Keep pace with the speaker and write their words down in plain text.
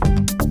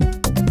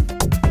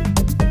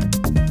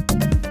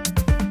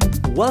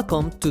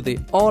Welcome to the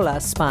HOLA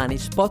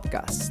Spanish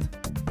podcast.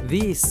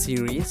 This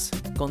series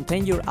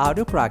contains your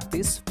audio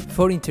practice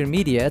for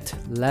intermediate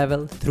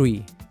level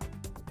 3.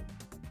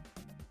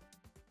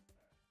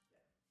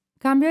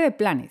 Cambio de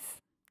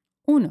planes.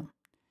 1.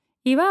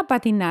 Iba a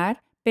patinar,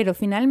 pero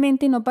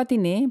finalmente no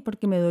patiné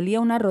porque me dolía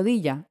una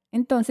rodilla.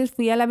 Entonces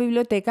fui a la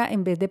biblioteca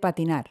en vez de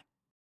patinar.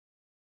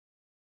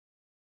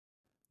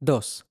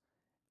 2.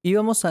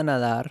 Íbamos a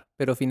nadar,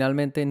 pero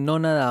finalmente no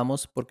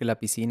nadamos porque la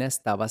piscina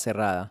estaba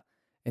cerrada.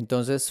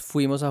 Entonces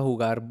fuimos a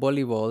jugar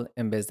voleibol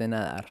en vez de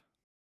nadar.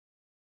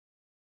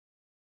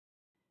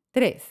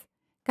 3.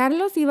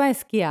 Carlos iba a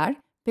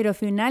esquiar, pero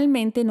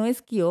finalmente no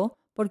esquió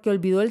porque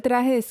olvidó el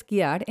traje de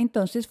esquiar,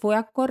 entonces fue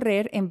a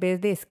correr en vez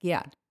de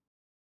esquiar.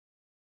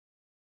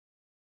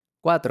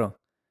 4.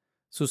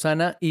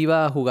 Susana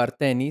iba a jugar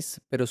tenis,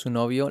 pero su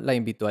novio la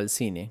invitó al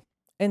cine.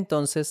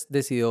 Entonces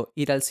decidió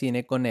ir al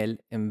cine con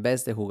él en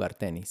vez de jugar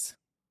tenis.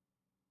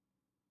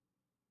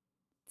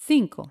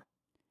 5.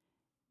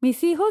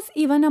 Mis hijos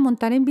iban a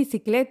montar en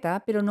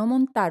bicicleta, pero no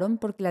montaron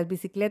porque las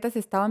bicicletas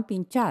estaban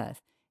pinchadas.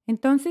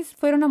 Entonces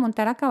fueron a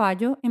montar a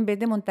caballo en vez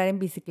de montar en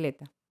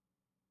bicicleta.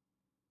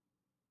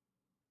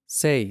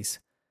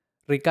 6.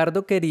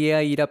 Ricardo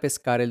quería ir a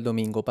pescar el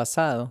domingo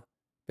pasado,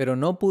 pero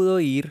no pudo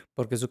ir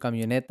porque su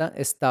camioneta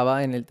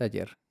estaba en el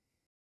taller.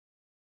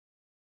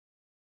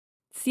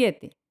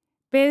 7.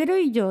 Pedro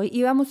y yo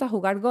íbamos a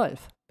jugar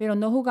golf, pero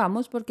no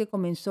jugamos porque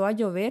comenzó a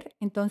llover,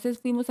 entonces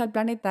fuimos al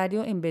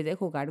planetario en vez de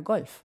jugar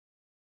golf.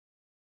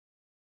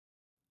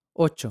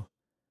 8.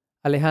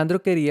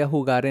 Alejandro quería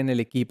jugar en el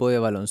equipo de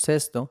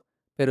baloncesto,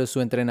 pero su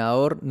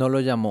entrenador no lo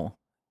llamó,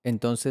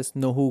 entonces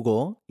no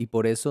jugó y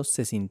por eso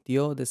se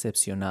sintió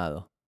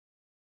decepcionado.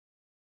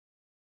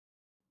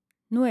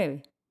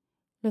 9.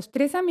 Los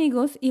 3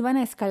 amigos iban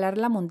a escalar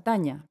la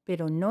montaña,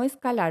 pero no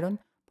escalaron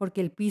porque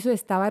el piso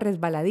estaba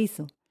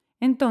resbaladizo.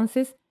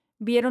 Entonces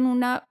vieron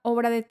una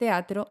obra de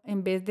teatro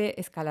en vez de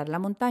escalar la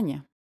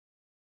montaña.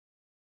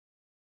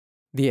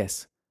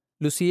 10.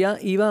 Lucía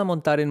iba a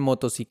montar en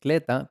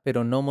motocicleta,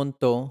 pero no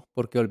montó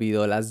porque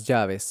olvidó las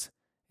llaves.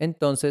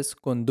 Entonces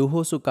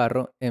condujo su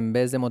carro en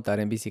vez de montar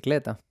en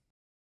bicicleta.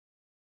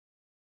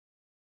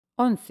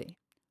 11.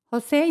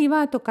 José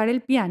iba a tocar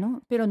el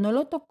piano, pero no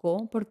lo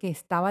tocó porque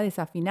estaba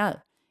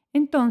desafinado.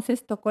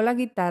 Entonces tocó la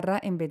guitarra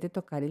en vez de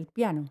tocar el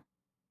piano.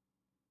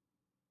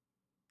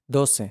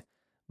 12.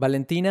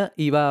 Valentina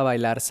iba a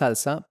bailar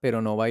salsa,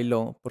 pero no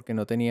bailó porque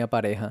no tenía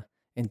pareja.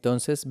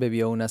 Entonces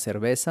bebió una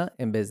cerveza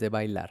en vez de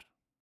bailar.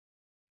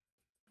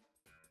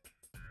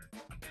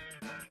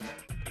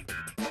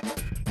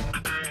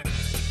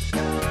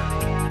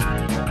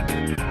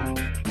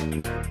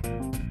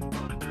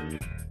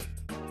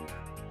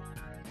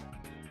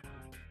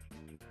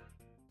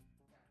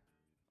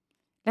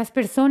 Las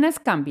personas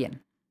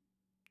cambian.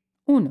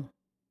 1.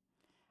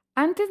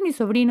 Antes mi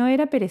sobrino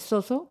era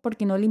perezoso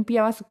porque no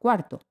limpiaba su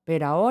cuarto,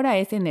 pero ahora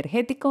es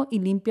energético y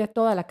limpia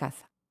toda la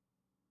casa.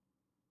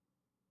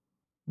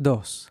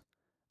 2.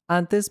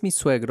 Antes mis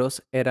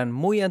suegros eran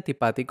muy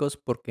antipáticos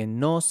porque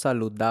no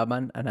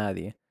saludaban a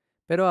nadie,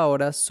 pero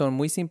ahora son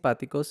muy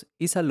simpáticos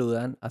y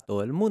saludan a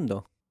todo el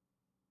mundo.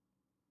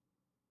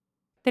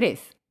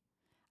 3.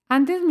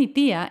 Antes mi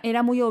tía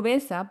era muy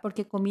obesa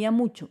porque comía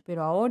mucho,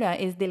 pero ahora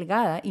es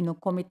delgada y no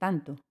come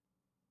tanto.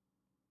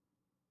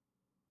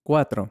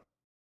 4.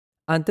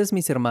 Antes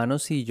mis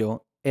hermanos y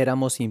yo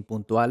éramos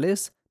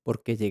impuntuales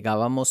porque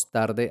llegábamos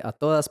tarde a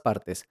todas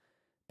partes,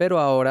 pero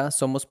ahora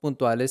somos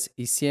puntuales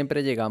y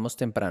siempre llegamos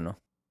temprano.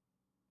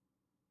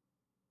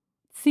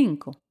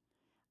 5.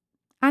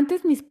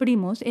 Antes mis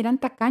primos eran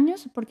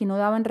tacaños porque no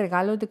daban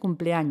regalos de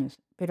cumpleaños,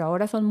 pero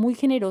ahora son muy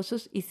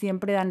generosos y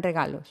siempre dan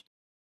regalos.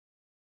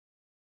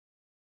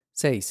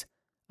 6.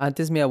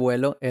 Antes mi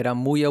abuelo era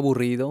muy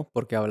aburrido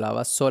porque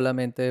hablaba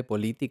solamente de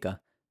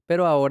política,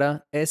 pero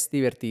ahora es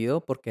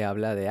divertido porque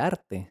habla de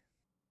arte.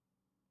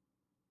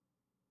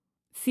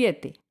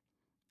 7.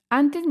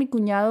 Antes mi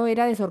cuñado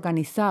era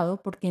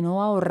desorganizado porque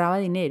no ahorraba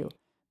dinero,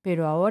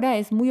 pero ahora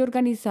es muy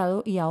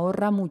organizado y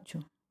ahorra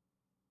mucho.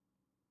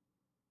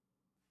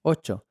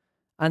 8.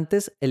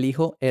 Antes el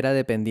hijo era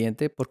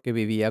dependiente porque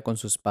vivía con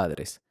sus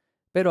padres,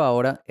 pero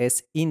ahora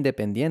es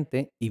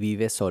independiente y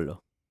vive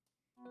solo.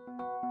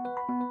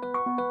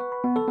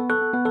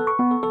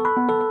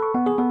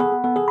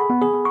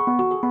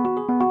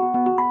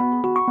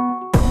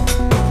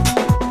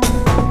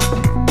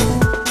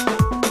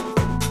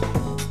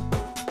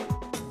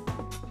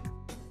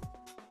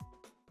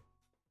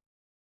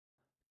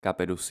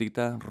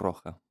 Caperucita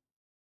Roja.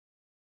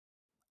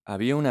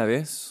 Había una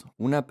vez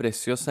una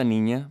preciosa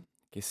niña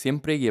que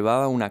siempre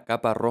llevaba una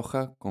capa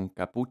roja con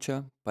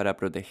capucha para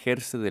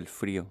protegerse del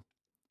frío.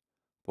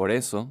 Por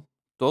eso,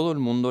 todo el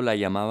mundo la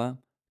llamaba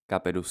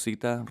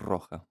Caperucita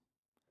Roja.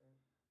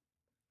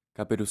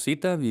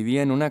 Caperucita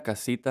vivía en una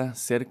casita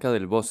cerca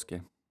del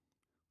bosque.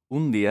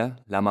 Un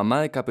día, la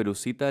mamá de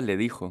Caperucita le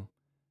dijo: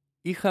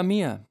 «Hija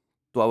mía,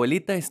 tu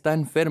abuelita está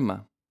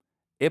enferma.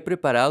 He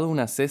preparado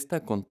una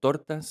cesta con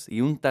tortas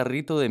y un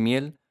tarrito de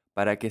miel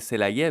para que se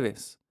la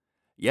lleves.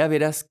 Ya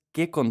verás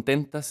qué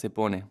contenta se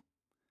pone».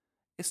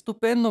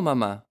 Estupendo,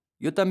 mamá.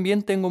 Yo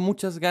también tengo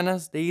muchas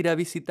ganas de ir a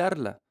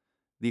visitarla,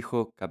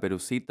 dijo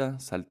Caperucita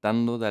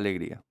saltando de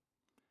alegría.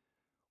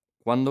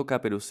 Cuando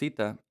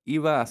Caperucita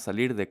iba a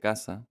salir de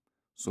casa,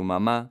 su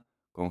mamá,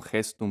 con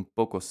gesto un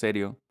poco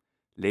serio,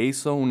 le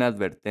hizo una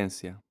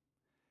advertencia.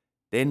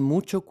 Ten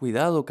mucho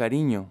cuidado,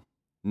 cariño.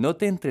 No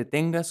te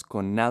entretengas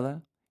con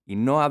nada y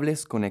no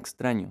hables con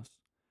extraños.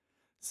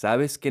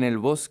 Sabes que en el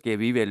bosque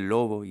vive el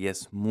lobo y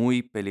es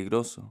muy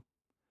peligroso.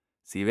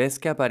 Si ves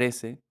que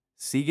aparece,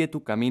 sigue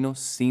tu camino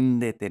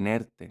sin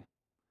detenerte.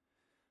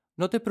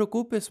 No te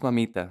preocupes,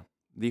 mamita,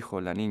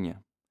 dijo la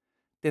niña.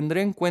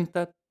 Tendré en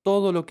cuenta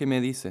todo lo que me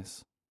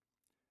dices.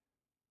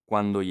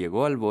 Cuando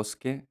llegó al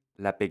bosque,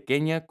 la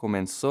pequeña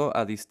comenzó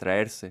a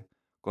distraerse,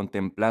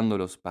 contemplando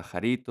los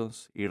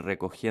pajaritos y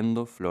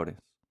recogiendo flores.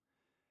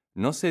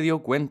 No se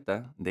dio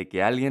cuenta de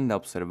que alguien la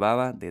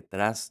observaba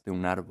detrás de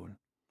un árbol.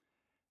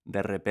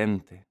 De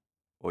repente,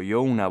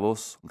 oyó una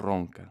voz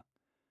ronca.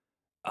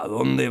 ¿A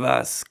dónde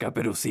vas,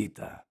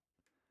 Caperucita?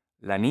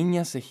 La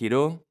niña se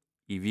giró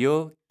y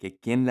vio que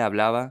quien le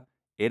hablaba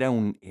era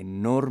un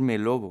enorme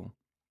lobo.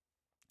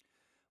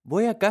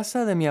 Voy a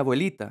casa de mi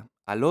abuelita,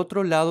 al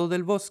otro lado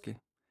del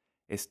bosque.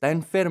 Está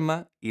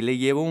enferma y le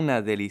llevo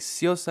una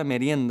deliciosa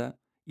merienda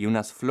y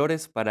unas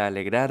flores para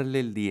alegrarle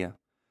el día.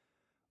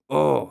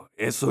 Oh,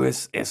 eso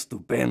es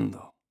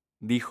estupendo,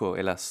 dijo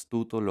el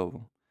astuto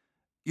lobo.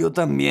 Yo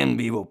también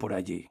vivo por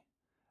allí.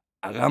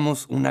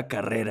 Hagamos una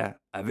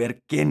carrera a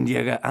ver quién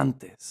llega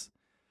antes.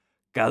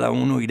 Cada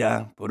uno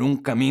irá por un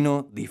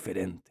camino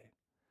diferente.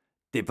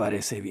 ¿Te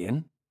parece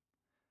bien?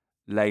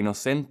 La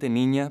inocente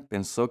niña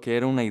pensó que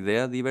era una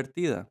idea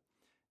divertida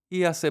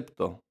y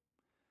aceptó.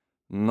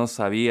 No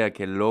sabía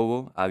que el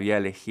lobo había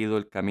elegido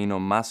el camino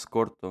más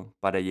corto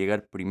para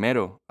llegar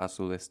primero a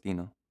su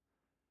destino.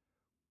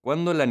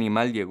 Cuando el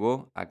animal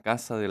llegó a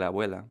casa de la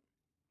abuela,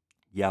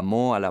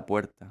 llamó a la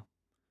puerta.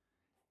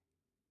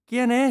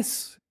 ¿Quién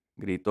es?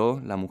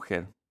 Gritó la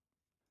mujer.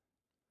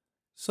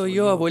 Soy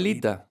yo,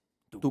 abuelita,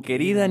 tu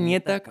querida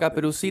nieta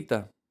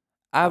Caperucita.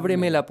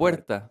 Ábreme la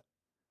puerta,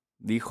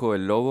 dijo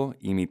el lobo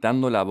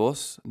imitando la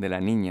voz de la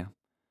niña.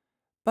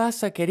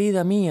 Pasa,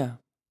 querida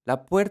mía,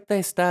 la puerta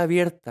está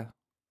abierta,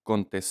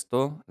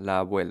 contestó la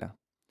abuela.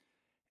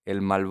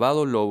 El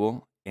malvado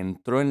lobo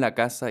entró en la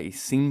casa y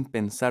sin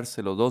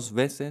pensárselo dos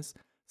veces,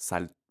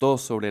 saltó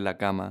sobre la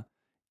cama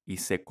y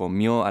se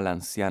comió a la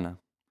anciana.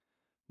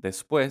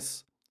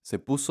 Después se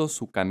puso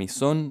su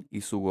camisón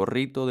y su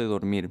gorrito de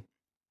dormir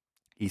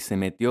y se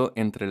metió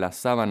entre las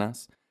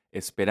sábanas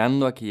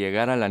esperando a que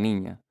llegara la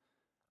niña.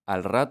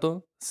 Al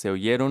rato se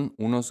oyeron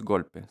unos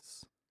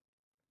golpes.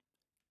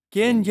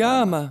 ¿Quién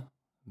llama?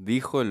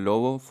 Dijo el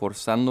lobo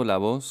forzando la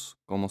voz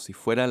como si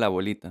fuera la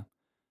abuelita.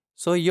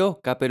 Soy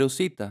yo,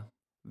 Caperucita.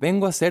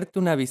 Vengo a hacerte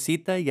una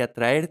visita y a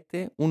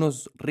traerte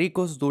unos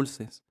ricos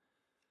dulces.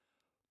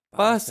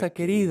 Pasa,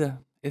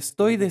 querida,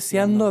 estoy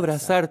deseando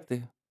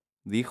abrazarte,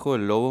 dijo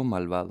el lobo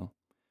malvado.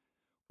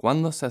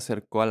 Cuando se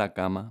acercó a la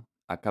cama,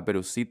 a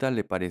Caperucita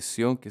le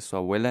pareció que su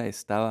abuela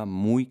estaba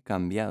muy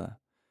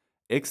cambiada.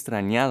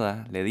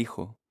 Extrañada, le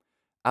dijo,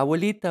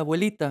 Abuelita,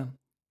 abuelita,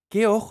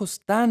 ¿qué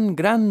ojos tan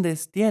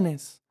grandes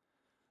tienes?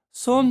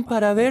 Son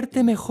para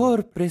verte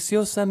mejor,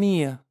 preciosa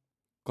mía,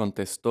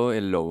 contestó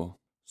el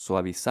lobo,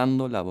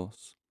 suavizando la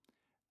voz.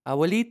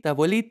 Abuelita,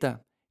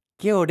 abuelita,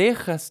 ¿qué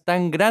orejas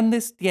tan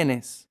grandes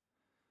tienes?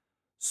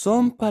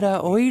 Son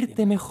para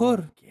oírte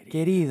mejor,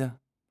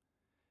 querida.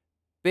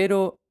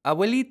 Pero,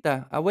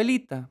 abuelita,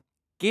 abuelita,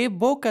 ¿qué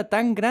boca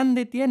tan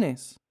grande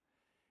tienes?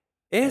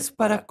 Es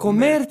para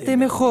comerte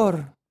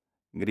mejor,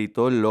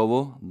 gritó el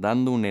lobo,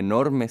 dando un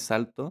enorme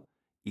salto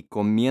y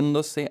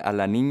comiéndose a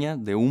la niña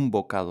de un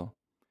bocado.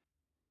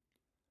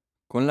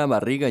 Con la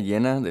barriga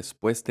llena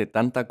después de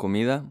tanta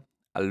comida,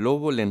 al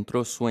lobo le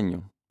entró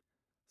sueño.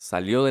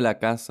 Salió de la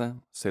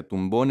casa, se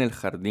tumbó en el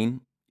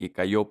jardín y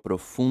cayó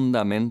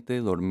profundamente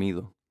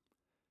dormido.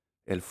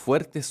 El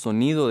fuerte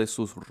sonido de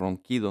sus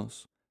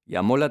ronquidos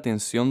llamó la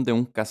atención de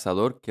un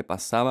cazador que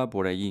pasaba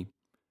por allí.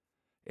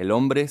 El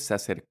hombre se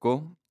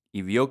acercó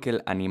y vio que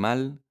el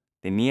animal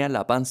tenía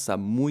la panza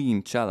muy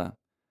hinchada,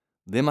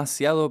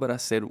 demasiado para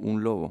ser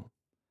un lobo.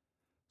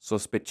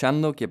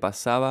 Sospechando que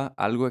pasaba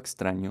algo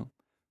extraño,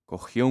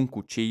 cogió un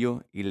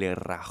cuchillo y le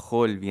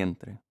rajó el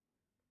vientre.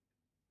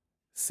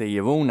 Se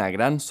llevó una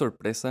gran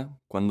sorpresa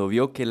cuando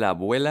vio que la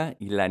abuela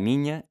y la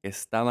niña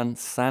estaban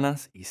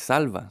sanas y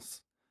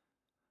salvas.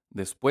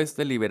 Después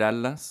de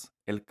liberarlas,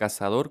 el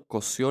cazador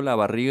cosió la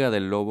barriga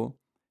del lobo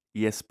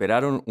y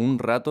esperaron un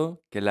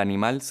rato que el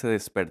animal se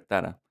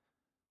despertara.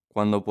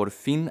 Cuando por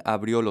fin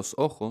abrió los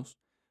ojos,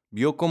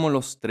 vio cómo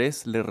los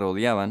tres le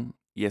rodeaban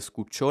y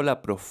escuchó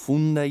la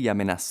profunda y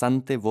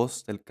amenazante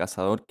voz del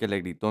cazador que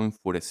le gritó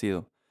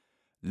enfurecido.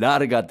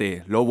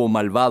 Lárgate, lobo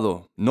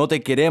malvado, no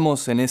te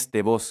queremos en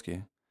este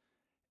bosque.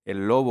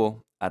 El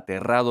lobo,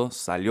 aterrado,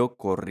 salió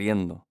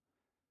corriendo.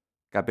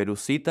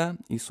 Caperucita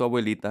y su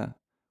abuelita,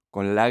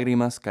 con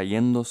lágrimas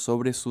cayendo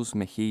sobre sus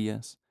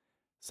mejillas,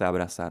 se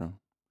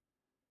abrazaron.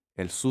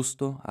 El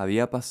susto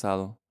había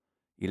pasado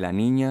y la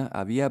niña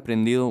había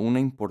aprendido una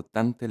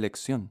importante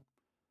lección.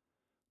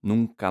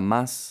 Nunca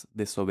más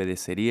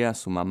desobedecería a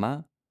su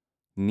mamá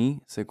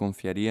ni se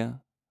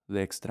confiaría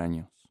de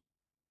extraños.